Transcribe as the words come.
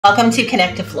Welcome to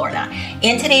Connect to Florida.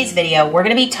 In today's video, we're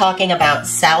going to be talking about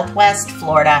Southwest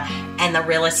Florida and the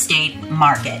real estate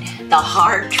market. The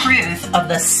hard truth of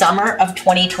the summer of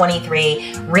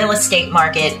 2023 real estate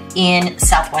market in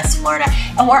Southwest Florida.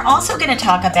 And we're also going to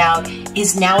talk about,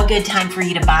 is now a good time for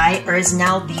you to buy, or is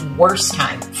now the worst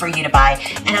time for you to buy?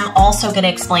 And I'm also going to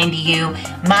explain to you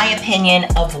my opinion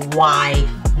of why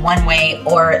one way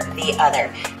or the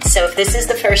other. So if this is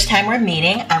the first time we're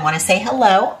meeting, I want to say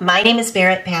hello. My name is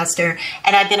Barrett Pastor,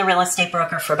 and I've been a real estate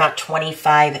broker for about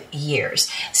 25 years.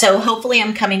 So hopefully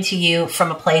I'm coming to you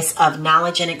from a place of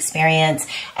knowledge and experience,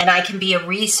 and I can be a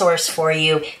resource for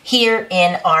you here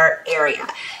in our area.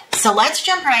 So let's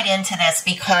jump right into this,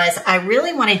 because I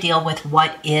really want to deal with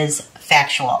what is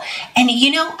factual. And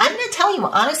you know, I'm going to tell you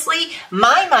honestly,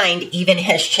 my mind even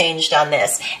has changed on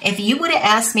this. If you would have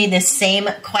asked me this same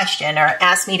question, or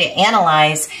asked me to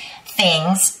analyze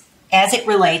things as it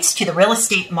relates to the real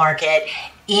estate market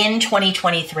in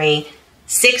 2023,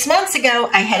 6 months ago,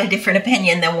 I had a different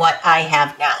opinion than what I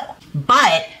have now.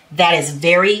 But that is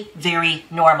very, very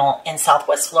normal in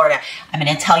Southwest Florida. I'm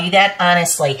going to tell you that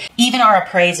honestly. Even our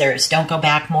appraisers don't go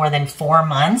back more than 4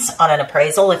 months on an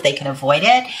appraisal if they can avoid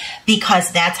it,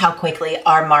 because that's how quickly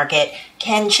our market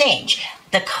can change.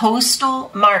 The coastal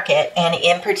market, and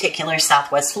in particular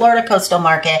Southwest Florida coastal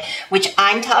market, which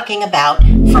I'm talking about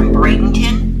from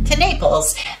Bradenton to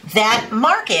Naples, that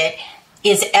market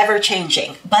is ever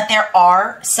changing, but there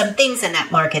are some things in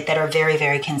that market that are very,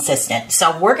 very consistent.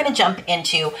 So we're going to jump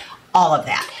into all of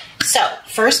that. So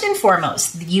first and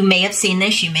foremost, you may have seen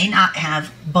this, you may not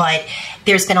have, but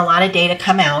there's been a lot of data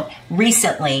come out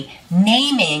recently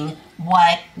naming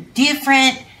what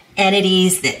different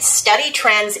entities that study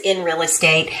trends in real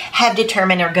estate have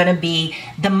determined are going to be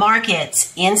the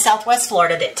markets in Southwest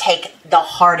Florida that take the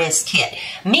hardest hit,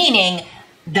 meaning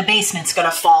the basement's going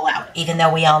to fall out. Even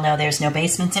though we all know there's no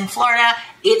basements in Florida,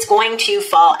 it's going to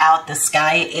fall out. The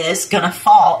sky is going to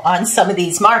fall on some of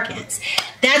these markets.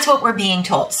 That's what we're being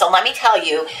told. So let me tell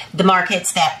you the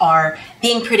markets that are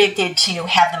being predicted to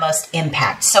have the most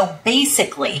impact. So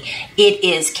basically, it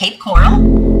is Cape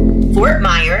Coral, Fort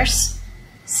Myers,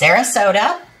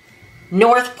 Sarasota,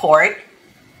 Northport,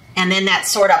 and then that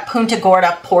sort of Punta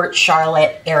Gorda, Port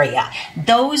Charlotte area.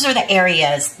 Those are the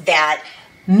areas that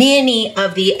many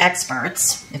of the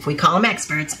experts, if we call them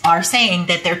experts, are saying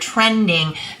that they're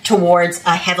trending towards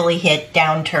a heavily hit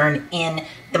downturn in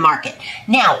the market.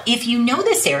 Now, if you know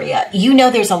this area, you know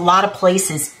there's a lot of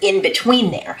places in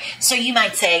between there. So you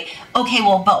might say, okay,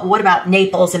 well, but what about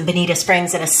Naples and Bonita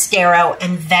Springs and Estero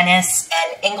and Venice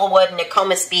and Inglewood and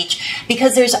Nokomis Beach?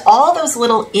 Because there's all those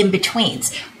little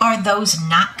in-betweens. Are those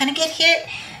not going to get hit?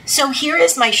 So here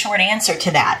is my short answer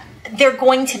to that. They're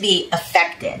going to be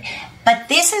affected. But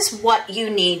this is what you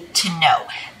need to know.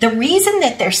 The reason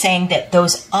that they're saying that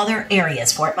those other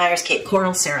areas, Fort Myers, Cape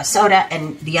Coral, Sarasota,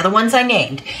 and the other ones I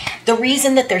named, the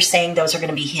reason that they're saying those are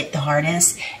going to be hit the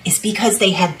hardest is because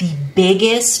they had the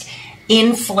biggest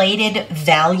inflated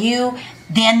value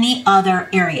than the other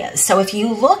areas. So if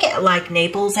you look at like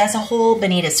Naples as a whole,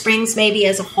 Bonita Springs maybe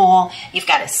as a whole, you've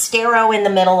got Estero in the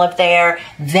middle of there,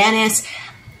 Venice,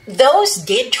 those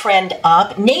did trend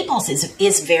up. Naples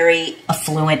is very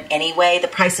affluent anyway. The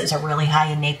prices are really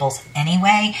high in Naples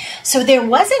anyway. So there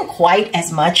wasn't quite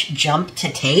as much jump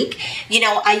to take. You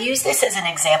know, I use this as an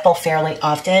example fairly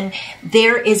often.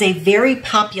 There is a very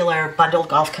popular bundled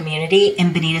golf community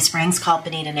in Bonita Springs called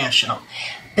Bonita National.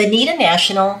 Bonita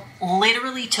National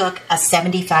literally took a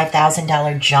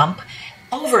 $75,000 jump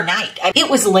overnight. It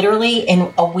was literally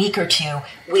in a week or two,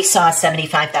 we saw a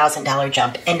 $75,000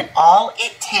 jump. And all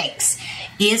it takes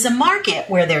is a market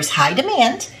where there's high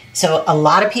demand. So a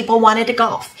lot of people wanted to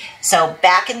golf. So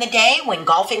back in the day when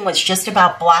golfing was just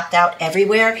about blocked out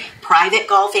everywhere, private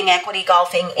golfing, equity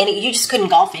golfing, and you just couldn't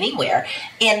golf anywhere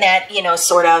in that, you know,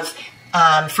 sort of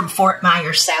from Fort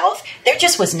Myers south, there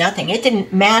just was nothing. It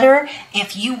didn't matter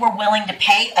if you were willing to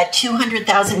pay a $200,000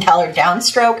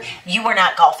 downstroke, you were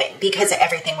not golfing because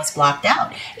everything was blocked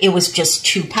out. It was just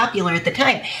too popular at the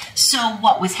time. So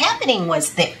what was happening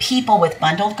was that people with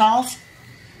bundled golf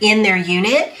in their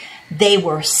unit, they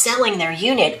were selling their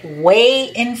unit way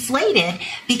inflated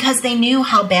because they knew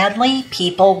how badly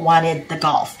people wanted the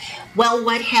golf. Well,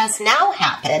 what has now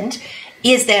happened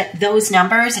is that those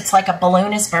numbers, it's like a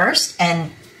balloon has burst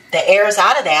and the air is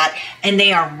out of that and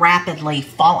they are rapidly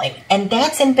falling. And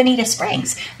that's in Bonita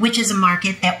Springs, which is a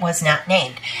market that was not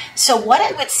named. So what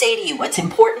I would say to you, what's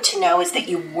important to know is that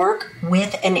you work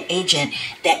with an agent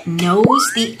that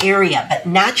knows the area, but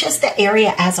not just the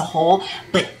area as a whole,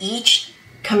 but each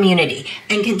community,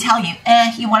 and can tell you,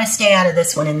 you want to stay out of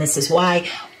this one and this is why.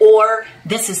 or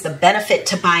this is the benefit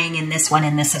to buying in this one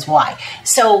and this is why.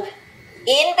 So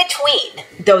in between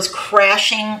those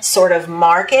crashing sort of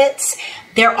markets,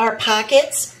 there are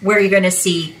pockets where you're going to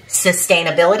see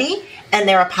sustainability, and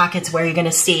there are pockets where you're going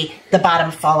to see the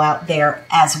bottom fall out there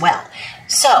as well.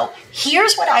 So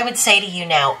here's what I would say to you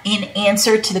now in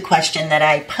answer to the question that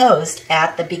I posed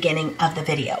at the beginning of the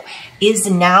video. Is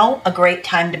now a great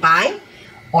time to buy,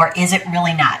 or is it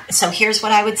really not? So here's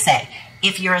what I would say.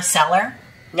 If you're a seller,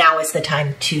 now is the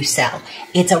time to sell.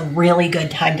 It's a really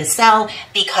good time to sell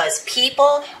because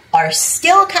people are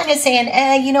still kind of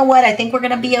saying, you know what, I think we're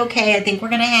going to be okay. I think we're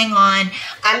going to hang on.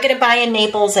 I'm going to buy in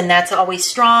Naples, and that's always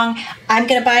strong. I'm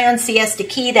going to buy on Siesta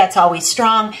Key. That's always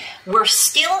strong. We're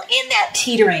still in that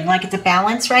teetering, like it's a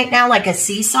balance right now, like a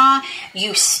seesaw.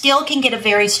 You still can get a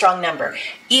very strong number.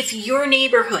 If your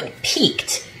neighborhood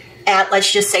peaked at,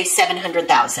 let's just say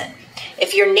 700,000,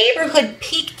 if your neighborhood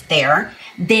peaked there,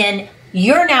 then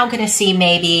you're now going to see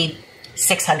maybe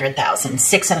 600,000,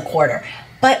 6.25.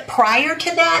 But prior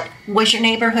to that, was your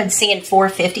neighborhood seeing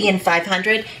 450 and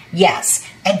 500? Yes.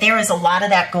 And there is a lot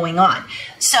of that going on.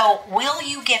 So will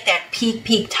you get that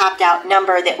peak topped out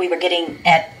number that we were getting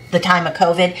at the time of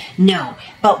COVID? No.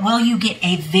 But will you get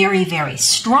a very, very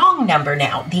strong number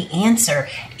now? The answer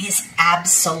is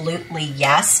absolutely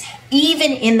yes,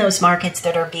 even in those markets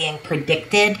that are being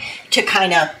predicted to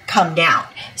kind of come down.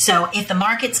 So if the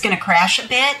market's going to crash a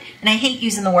bit, and I hate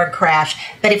using the word crash,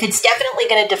 but if it's definitely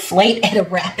going to deflate at a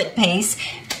rapid pace,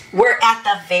 we're at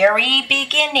the very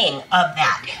beginning of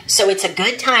that. So it's a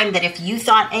good time that if you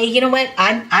thought, hey, you know what,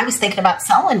 I was thinking about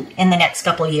selling in the next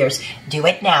couple of years, do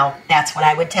it now. That's what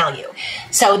I would tell you.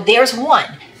 So there's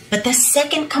one. But the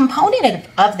second component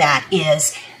of that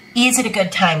is it a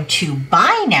good time to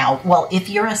buy now? Well, if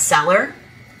you're a seller,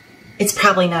 it's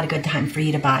probably not a good time for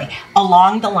you to buy.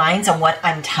 Along the lines of what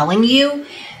I'm telling you,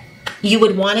 you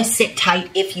would want to sit tight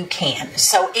if you can.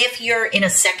 So if you're in a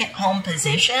second home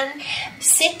position,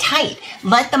 sit tight.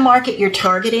 Let the market you're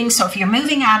targeting. So if you're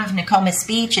moving out of Nokomis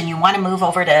Beach and you want to move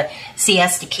over to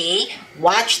Siesta Key,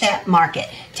 watch that market.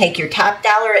 Take your top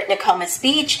dollar at Nokomis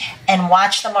Beach and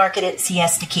watch the market at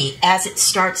Siesta Key. As it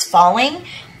starts falling,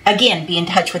 again, be in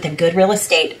touch with a good real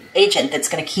estate agent that's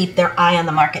going to keep their eye on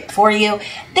the market for you.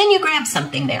 Then you grab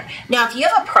something there. Now, if you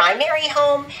have a primary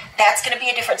home, that's going to be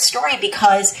a different story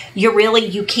because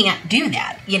you can't do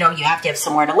that. You know, you have to have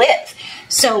somewhere to live.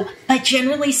 So, but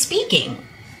generally speaking,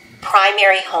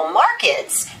 primary home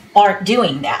markets aren't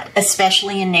doing that,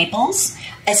 especially in Naples,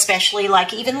 especially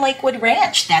like even Lakewood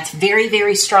Ranch. That's very,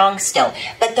 very strong still.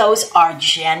 But those are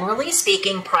generally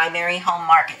speaking primary home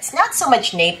markets. Not so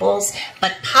much Naples,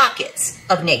 but pockets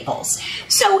of Naples.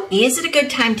 So is it a good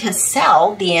time to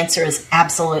sell? The answer is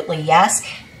absolutely yes.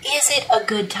 Is it a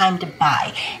good time to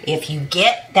buy? If you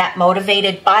get that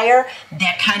motivated buyer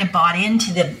that kind of bought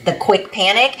into the quick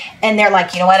panic and they're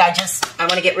like, you know what, I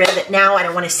want to get rid of it now. I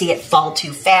don't want to see it fall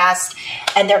too fast.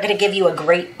 And they're going to give you a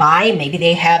great buy. Maybe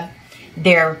they have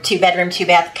their 2-bedroom,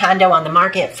 2-bath condo on the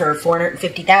market for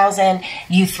 $450,000.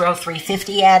 You throw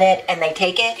 $350 at it and they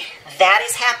take it. That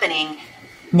is happening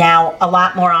now a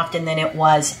lot more often than it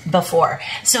was before.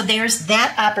 So there's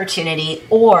that opportunity,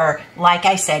 or like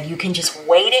I said, you can just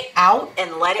wait it out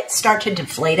and let it start to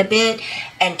deflate a bit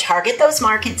and target those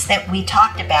markets that we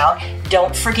talked about.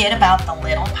 Don't forget about the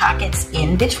little pockets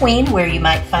in between where you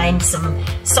might find some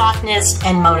softness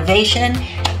and motivation,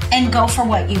 and go for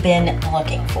what you've been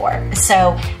looking for.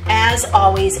 So as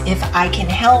always, if I can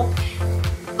help,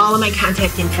 all of my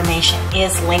contact information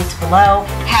is linked below.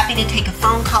 Happy to take a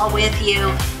phone call with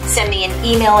you. Send me an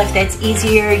email if that's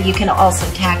easier. You can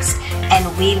also text,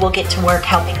 and we will get to work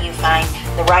helping you find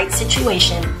the right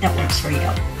situation that works for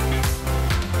you.